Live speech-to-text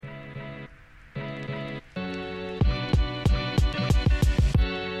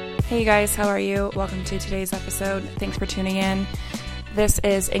Hey you guys, how are you? Welcome to today's episode. Thanks for tuning in. This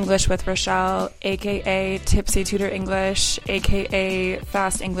is English with Rochelle, aka Tipsy Tutor English, aka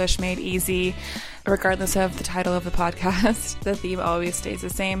Fast English Made Easy. Regardless of the title of the podcast, the theme always stays the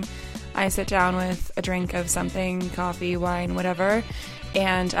same. I sit down with a drink of something, coffee, wine, whatever,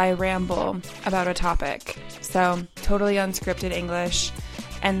 and I ramble about a topic. So, totally unscripted English.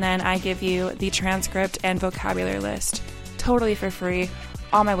 And then I give you the transcript and vocabulary list, totally for free,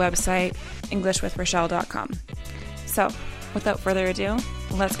 on my website, englishwithrochelle.com. So, without further ado,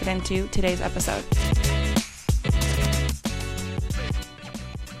 let's get into today's episode.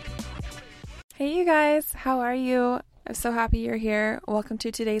 Hey you guys, how are you? I'm so happy you're here. Welcome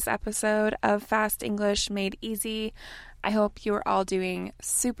to today's episode of Fast English Made Easy. I hope you are all doing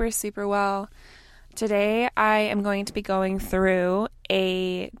super, super well. Today, I am going to be going through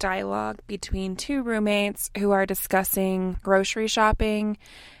a dialogue between two roommates who are discussing grocery shopping,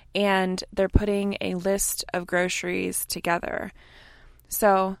 and they're putting a list of groceries together.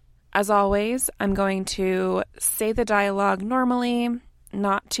 So, as always, I'm going to say the dialogue normally,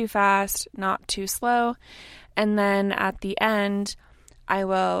 not too fast, not too slow, and then at the end, I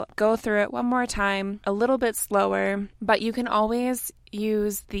will go through it one more time, a little bit slower, but you can always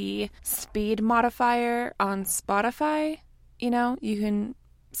use the speed modifier on Spotify. You can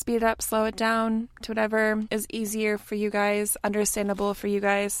speed it up, slow it down to whatever is easier for you guys, understandable for you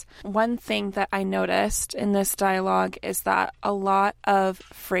guys. One thing that I noticed in this dialogue is that a lot of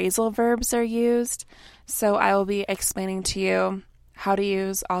phrasal verbs are used, so I will be explaining to you how to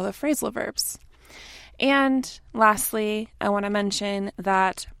use all the phrasal verbs. And lastly, I want to mention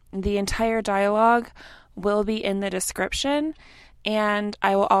that the entire dialogue will be in the description, and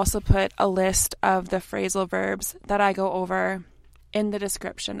I will also put a list of the phrasal verbs that I go over in the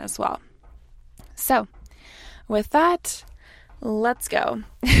description as well. So, with that, let's go.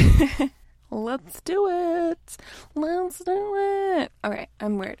 Let's do it. Let's do it. Okay,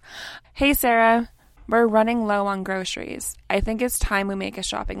 I'm weird. Hey, Sarah, we're running low on groceries. I think it's time we make a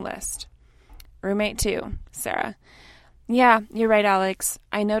shopping list. Roommate 2, Sarah. Yeah, you're right, Alex.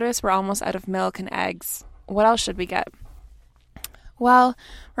 I noticed we're almost out of milk and eggs. What else should we get? Well,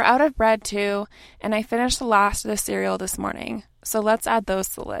 we're out of bread too, and I finished the last of the cereal this morning, so let's add those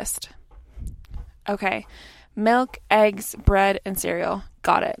to the list. Okay, milk, eggs, bread, and cereal.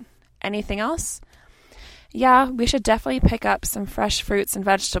 Got it. Anything else? Yeah, we should definitely pick up some fresh fruits and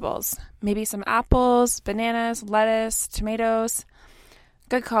vegetables. Maybe some apples, bananas, lettuce, tomatoes.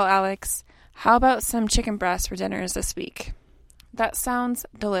 Good call, Alex. How about some chicken breasts for dinners this week? That sounds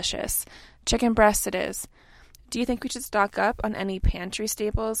delicious. Chicken breast it is. Do you think we should stock up on any pantry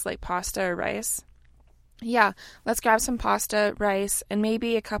staples like pasta or rice? Yeah, let's grab some pasta, rice, and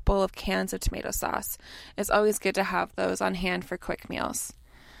maybe a couple of cans of tomato sauce. It's always good to have those on hand for quick meals.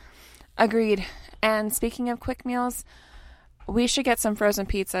 Agreed. And speaking of quick meals, we should get some frozen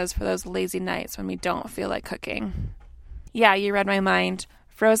pizzas for those lazy nights when we don't feel like cooking. Yeah, you read my mind.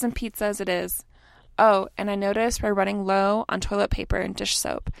 Frozen pizzas it is. Oh, and I noticed we're running low on toilet paper and dish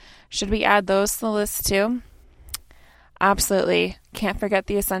soap. Should we add those to the list too? Absolutely. Can't forget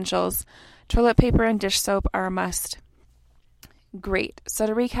the essentials. Toilet paper and dish soap are a must. Great. So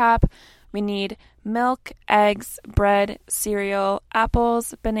to recap, we need milk, eggs, bread, cereal,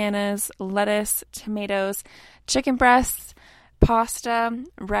 apples, bananas, lettuce, tomatoes, chicken breasts, pasta,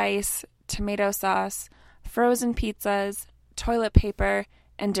 rice, tomato sauce, frozen pizzas, toilet paper,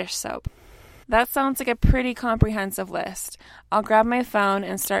 and dish soap. That sounds like a pretty comprehensive list. I'll grab my phone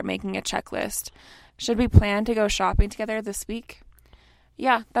and start making a checklist. Should we plan to go shopping together this week?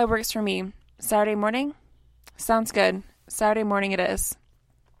 Yeah, that works for me. Saturday morning? Sounds good. Saturday morning it is.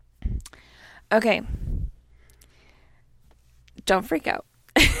 Okay. Don't freak out.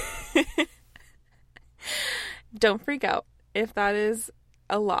 Don't freak out if that is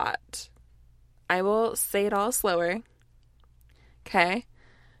a lot. I will say it all slower. Okay?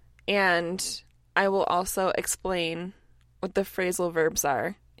 And I will also explain what the phrasal verbs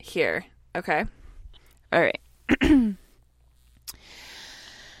are here. Okay? All right.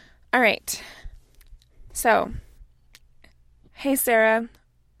 All right. So, hey, Sarah,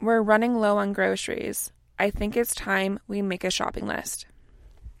 we're running low on groceries. I think it's time we make a shopping list.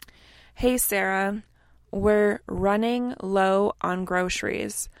 Hey, Sarah, we're running low on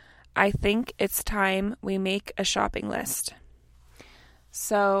groceries. I think it's time we make a shopping list.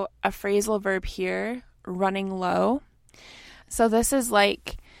 So, a phrasal verb here, running low. So, this is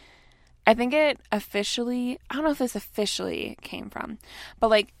like, I think it officially, I don't know if this officially came from, but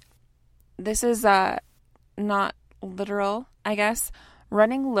like, this is not literal, I guess.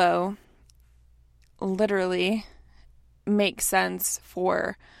 Running low literally makes sense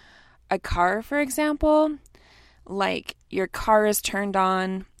for a car, for example, like your car is turned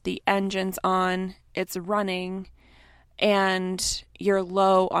on, the engine's on, it's running, and you're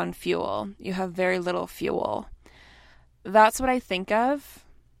low on fuel. You have very little fuel. That's what I think of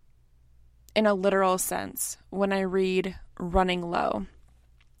in a literal sense when I read running low.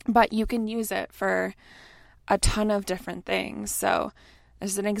 But you can use it for a ton of different things. So,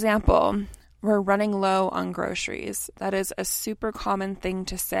 as an example, we're running low on groceries. That is a super common thing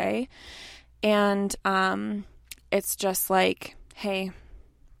to say. And it's just like, hey,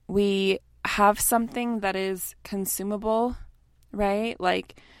 we have something that is consumable, right?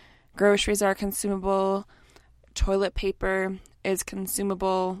 Like groceries are consumable, toilet paper is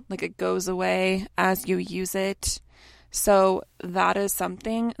consumable, like it goes away as you use it. So that is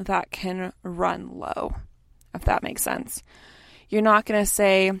something that can run low, if that makes sense. You're not going to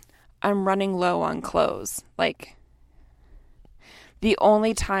say, I'm running low on clothes. Like, the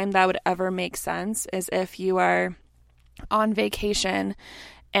only time that would ever make sense is if you are on vacation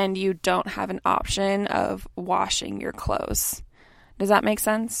and you don't have an option of washing your clothes. Does that make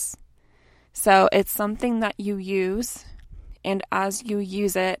sense? So it's something that you use, and as you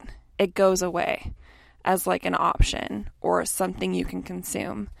use it, it goes away as like an option or something you can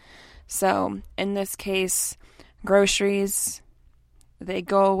consume. So in this case, groceries, they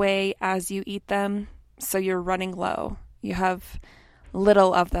go away as you eat them, so you're running low. You have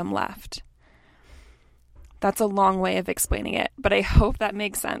little of them left. That's a long way of explaining it, but I hope that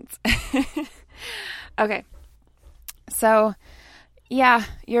makes sense. Okay. So, yeah,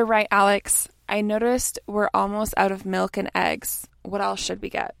 you're right, Alex. I noticed we're almost out of milk and eggs. What else should we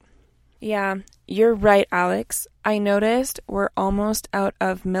get? Yeah, you're right, Alex. I noticed we're almost out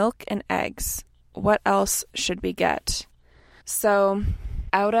of milk and eggs. What else should we get? So,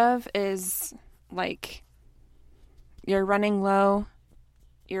 out of is like you're running low.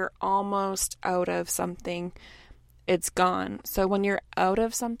 You're almost out of something, it's gone. So when you're out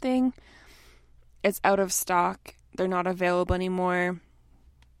of something, it's out of stock. They're not available anymore.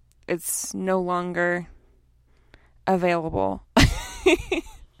 It's no longer available.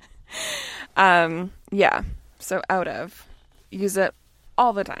 Yeah. So out of. Use it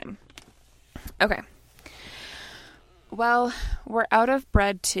all the time. Okay. Well, we're out of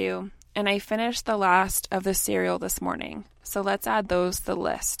bread too. And I finished the last of the cereal this morning. So let's add those to the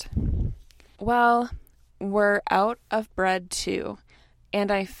list. Well, we're out of bread too.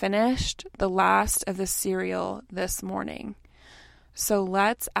 And I finished the last of the cereal this morning. So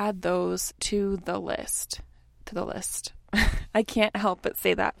let's add those to the list. To the list. I can't help but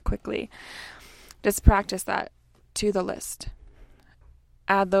say that quickly. Just practice that. To the list.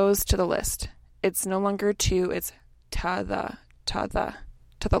 Add those to the list. It's no longer to, it's to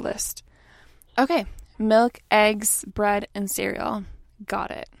the list. Okay, milk, eggs, bread, and cereal.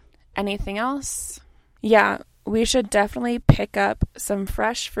 Got it. Anything else? Yeah, we should definitely pick up some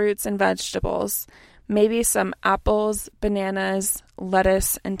fresh fruits and vegetables. Maybe some apples, bananas,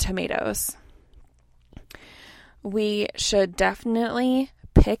 lettuce, and tomatoes. We should definitely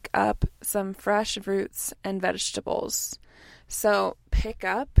pick up some fresh fruits and vegetables. So, pick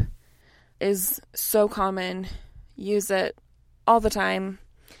up is so common. Use it all the time.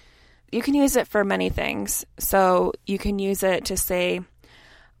 You can use it for many things. So you can use it to say,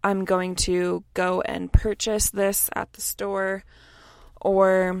 I'm going to go and purchase this at the store.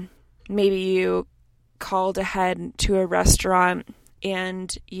 Or maybe you called ahead to a restaurant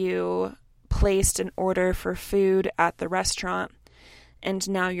and you placed an order for food at the restaurant. And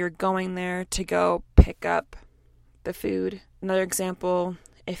now you're going there to go pick up the food. Another example,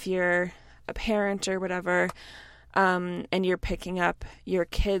 if you're a parent or whatever, and you're picking up your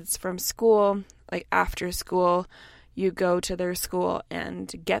kids from school, like after school, you go to their school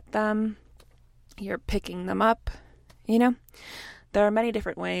and get them. You're picking them up, you know? There are many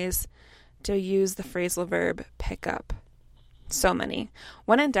different ways to use the phrasal verb pick up. So many.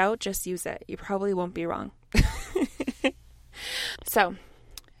 When in doubt, just use it. You probably won't be wrong. So,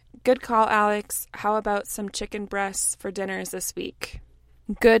 good call, Alex. How about some chicken breasts for dinners this week?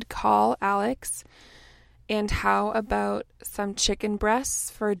 Good call, Alex. And how about some chicken breasts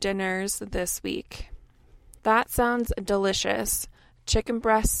for dinners this week? That sounds delicious. Chicken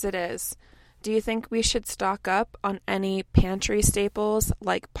breasts it is. Do you think we should stock up on any pantry staples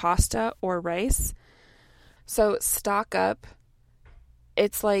like pasta or rice? So stock up,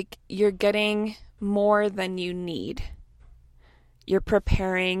 it's like you're getting more than you need. You're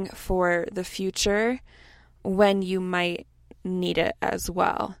preparing for the future when you might need it as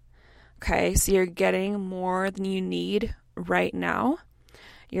well. Okay, so you're getting more than you need right now.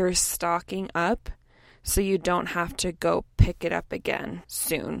 You're stocking up so you don't have to go pick it up again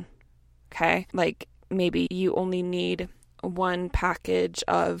soon. okay? Like maybe you only need 1 package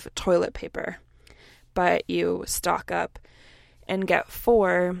of toilet paper, but you stock up and get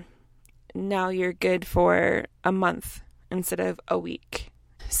 4. Now you're good for a month instead of a week.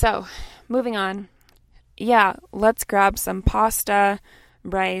 So, moving on. Yeah, let's grab some pasta,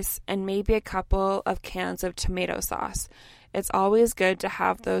 rice, and maybe a couple of cans of tomato sauce. It's always good to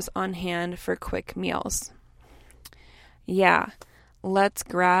have those on hand for quick meals. Yeah, let's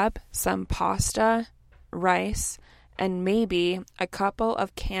grab some pasta, rice, and maybe a couple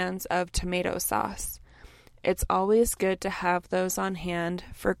of cans of tomato sauce. It's always good to have those on hand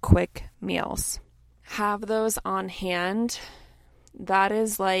for quick meals. Have those on hand, that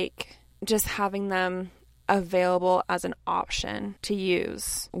is like just having them available as an option to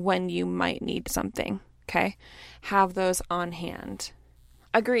use when you might need something, okay? Have those on hand.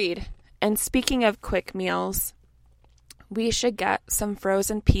 Agreed. And speaking of quick meals, we should get some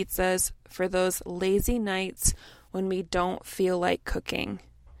frozen pizzas for those lazy nights when we don't feel like cooking.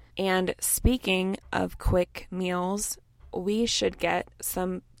 And speaking of quick meals, we should get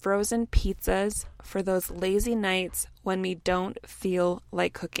some frozen pizzas for those lazy nights when we don't feel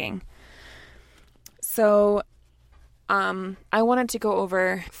like cooking. So, I wanted to go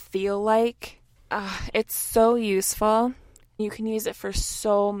over feel like. It's so useful. You can use it for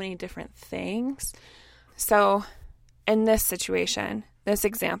so many different things. So, in this situation, this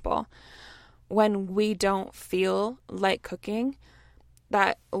example, when we don't feel like cooking,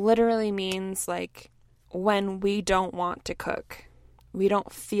 that literally means like when we don't want to cook. We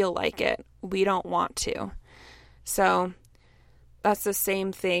don't feel like it. We don't want to. So that's the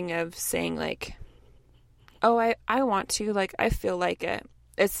same thing of saying like, oh, I want to, like I feel like it.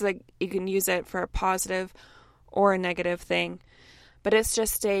 It's like you can use it for a positive or a negative thing. But it's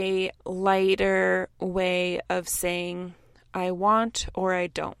just a lighter way of saying I want or I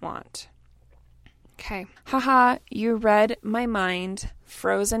don't want. Okay. Haha, you read my mind.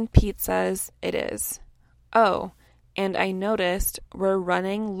 Frozen pizzas it is. Oh, and I noticed we're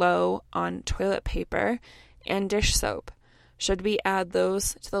running low on toilet paper and dish soap. Should we add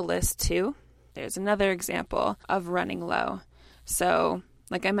those to the list too? There's another example of running low. So,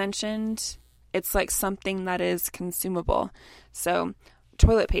 like I mentioned, it's like something that is consumable. So,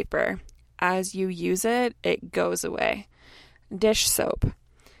 toilet paper, as you use it, it goes away. Dish soap,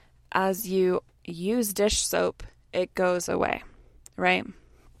 as you use dish soap, it goes away, right?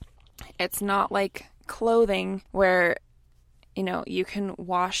 It's not like clothing where, you can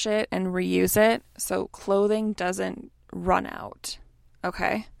wash it and reuse it. So clothing doesn't run out,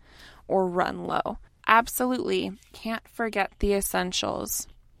 okay? Or run low. Absolutely can't forget the essentials.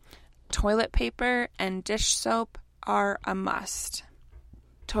 Toilet paper and dish soap are a must.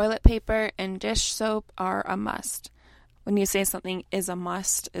 Toilet paper and dish soap are a must. When you say something is a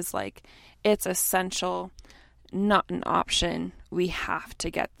must, is like it's essential, not an option. We have to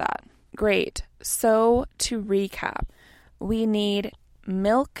get that. Great. So to recap, we need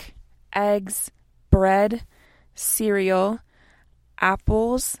milk, eggs, bread, cereal,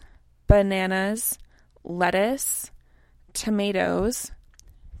 apples, bananas, lettuce, tomatoes,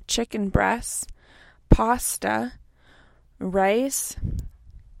 chicken breasts, pasta, rice,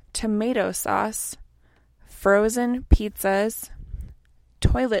 tomato sauce, frozen pizzas,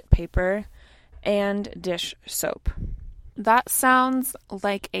 toilet paper, and dish soap. That sounds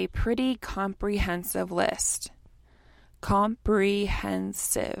like a pretty comprehensive list.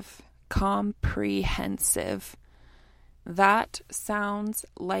 Comprehensive. That sounds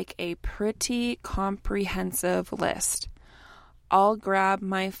like a pretty comprehensive list. I'll grab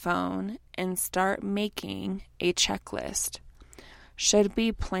my phone and start making a checklist. Should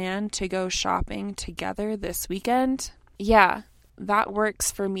we plan to go shopping together this weekend? Yeah, that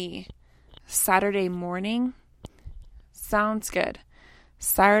works for me. Saturday morning? Sounds good.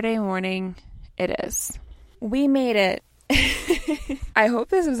 Saturday morning it is. We made it. I hope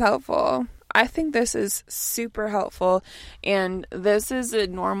this was helpful. I think this is super helpful, and this is a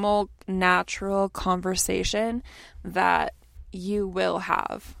normal, natural conversation that you will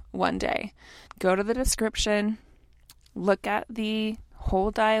have one day. Go to the description, look at the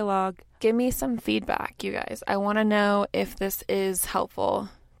whole dialogue, give me some feedback, you guys. I want to know if this is helpful,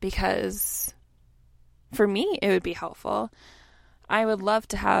 because for me, it would be helpful. I would love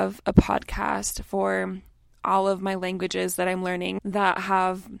to have a podcast for all of my languages that I'm learning that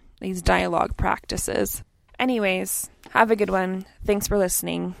have these dialogue practices. Anyways, have a good one. Thanks for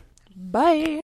listening. Bye.